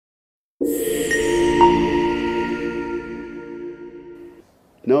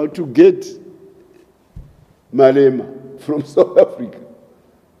Now, to get Malema from South Africa,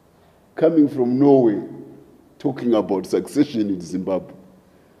 coming from Norway, talking about succession in Zimbabwe,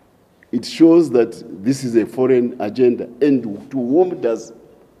 it shows that this is a foreign agenda. And to whom does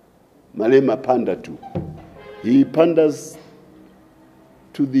Malema pander to? He panders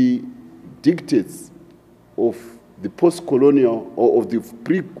to the dictates of the post-colonial or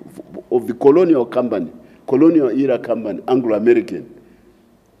of the colonial company, colonial era company, Anglo-American,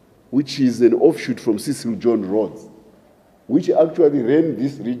 which is an offshoot from Cecil John Rhodes, which actually ran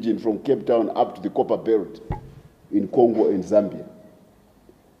this region from Cape Town up to the Copper Belt in Congo and Zambia.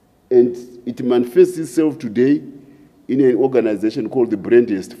 And it manifests itself today in an organization called the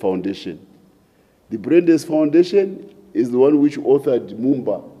Brandest Foundation. The Brandest Foundation is the one which authored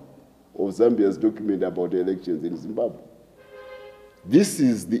Mumba of Zambia's document about the elections in Zimbabwe. This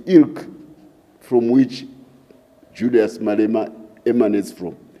is the ilk from which Julius Malema emanates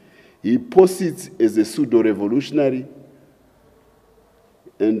from. He posits as a pseudo-revolutionary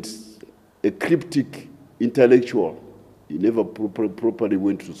and a cryptic intellectual. He never properly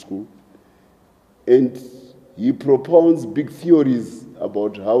went to school. And he propounds big theories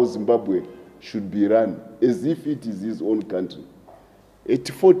about how Zimbabwe should be run, as if it is his own country. At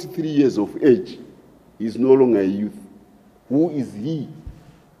 43 years of age, he is no longer a youth. Who is he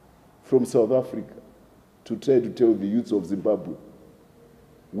from South Africa to try to tell the youths of Zimbabwe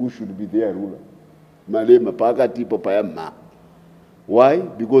who should be their ruler? Malema pakatipo payama. Why?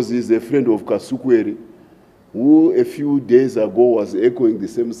 Because he is a friend of Kasukwere, who a few days ago was echoing the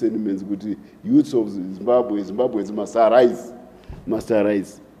same sentiments with the youths of Zimbabwe. Zimbabwe must arise, must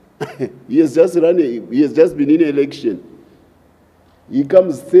arise. He has just been in election. He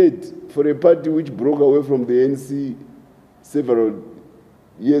comes third for a party which broke away from the NC several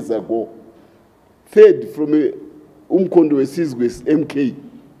years ago. Third from a Umkondo Wesizwe's MK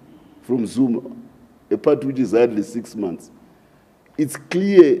from Zuma, a party which is hardly 6 months. It's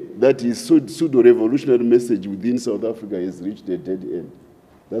clear that his pseudo-revolutionary message within South Africa has reached a dead end.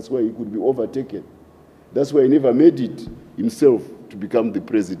 That's why he could be overtaken. That's why he never made it himself to become the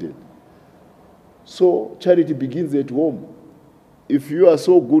president. So charity begins at home. If you are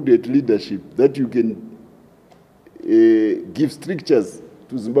so good at leadership that you can give strictures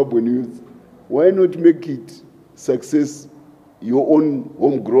to Zimbabwean youth, why not make it success your own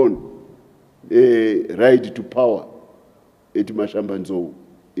homegrown ride to power at Mashambanzo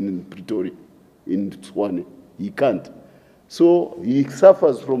in Pretoria, in Tswane? He can't. So he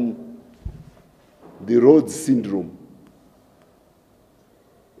suffers from the Rhodes syndrome.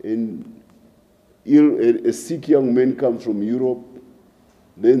 And a sick young man comes from Europe,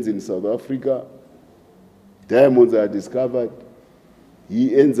 lands in South Africa, diamonds are discovered,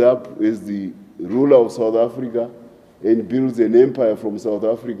 he ends up as the ruler of South Africa and builds an empire from South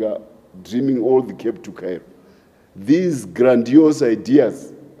Africa, dreaming all the Cape to Cairo. These grandiose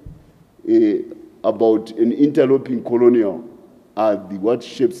ideas about an interloping colonial are what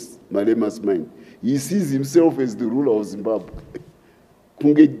shapes Malema's mind. He sees himself as the ruler of Zimbabwe.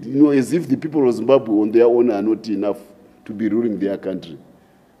 As if the people of Zimbabwe on their own are not enough to be ruling their country.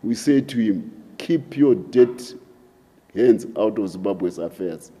 We say to him, keep your dirty hands out of Zimbabwe's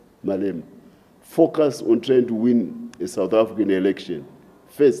affairs, Malema. Focus on trying to win a South African election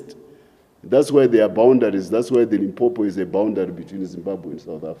first. That's why there are boundaries. That's why the Limpopo is a boundary between Zimbabwe and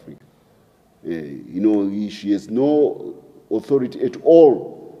South Africa. She has no authority at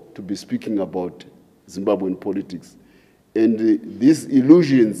all to be speaking about Zimbabwean politics. And these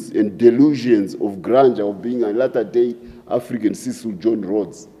illusions and delusions of grandeur of being a latter-day African Cecil John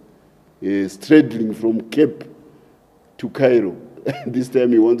Rhodes, straddling from Cape to Cairo. This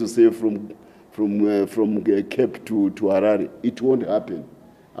time he wants to say from Cape to Harare. It won't happen.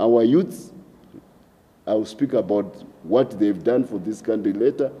 Our youths, I will speak about what they've done for this country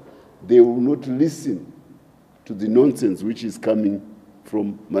later. They will not listen to the nonsense which is coming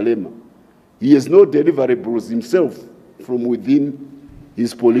from Malema. He has no deliverables himself from within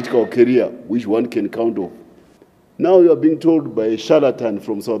his political career, which one can count on. Now you are being told by a charlatan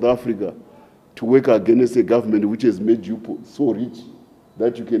from South Africa to work against a government which has made you so rich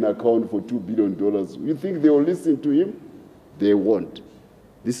that you can account for $2 billion. You think they will listen to him? They won't.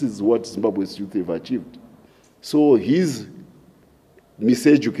 This is what Zimbabwe's youth have achieved. So his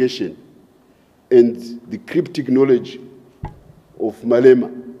miseducation and the cryptic knowledge of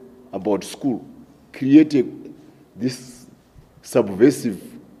Malema about school created this subversive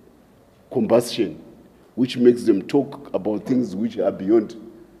combustion which makes them talk about things which are beyond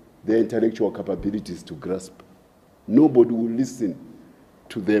their intellectual capabilities to grasp. Nobody will listen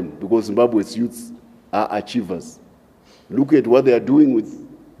to them, because Zimbabwe's youths are achievers. Look at what they are doing with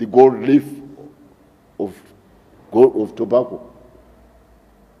the gold leaf of tobacco.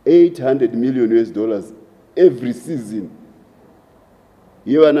 $800 million every season.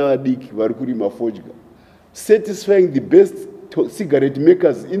 Satisfying the best cigarette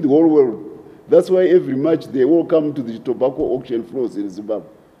makers in the whole world. That's why every March they all come to the tobacco auction floors in Zimbabwe.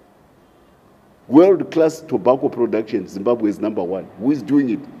 World-class tobacco production, Zimbabwe is #1. Who is doing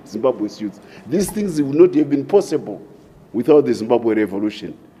it? Zimbabwe's youth. These things would not have been possible without the Zimbabwe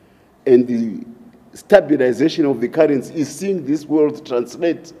revolution. And the stabilization of the currency is seeing this world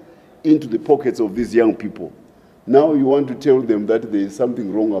translate into the pockets of these young people. Now you want to tell them that there is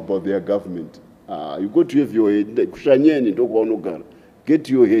something wrong about their government. You got to have your head, get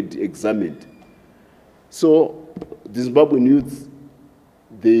your head examined. So the Zimbabwean youth,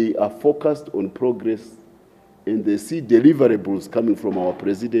 they are focused on progress and they see deliverables coming from our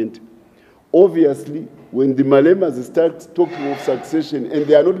president. Obviously, when the Malemas start talking of succession and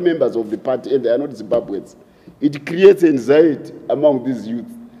they are not members of the party and they are not Zimbabweans, it creates anxiety among these youth.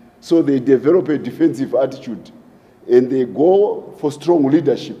 So they develop a defensive attitude and they go for strong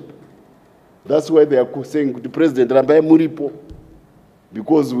leadership. That's why they are saying to the president, Rambai Muripo,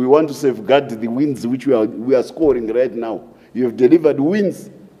 because we want to safeguard the wins which we are scoring right now. You have delivered wins.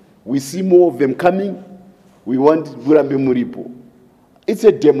 We see more of them coming. We want Rambai Muripo. It's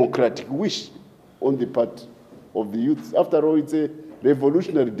a democratic wish on the part of the youth. After all, it's a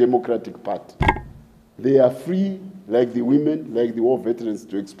revolutionary democratic party. They are free, like the women, like the war veterans,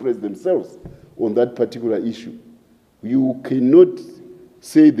 to express themselves on that particular issue. You cannot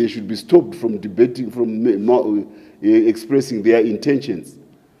say they should be stopped from debating, from expressing their intentions.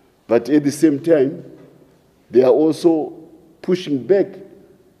 But at the same time, they are also pushing back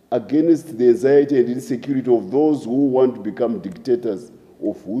against the anxiety and insecurity of those who want to become dictators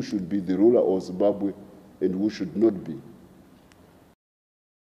of who should be the ruler of Zimbabwe and who should not be.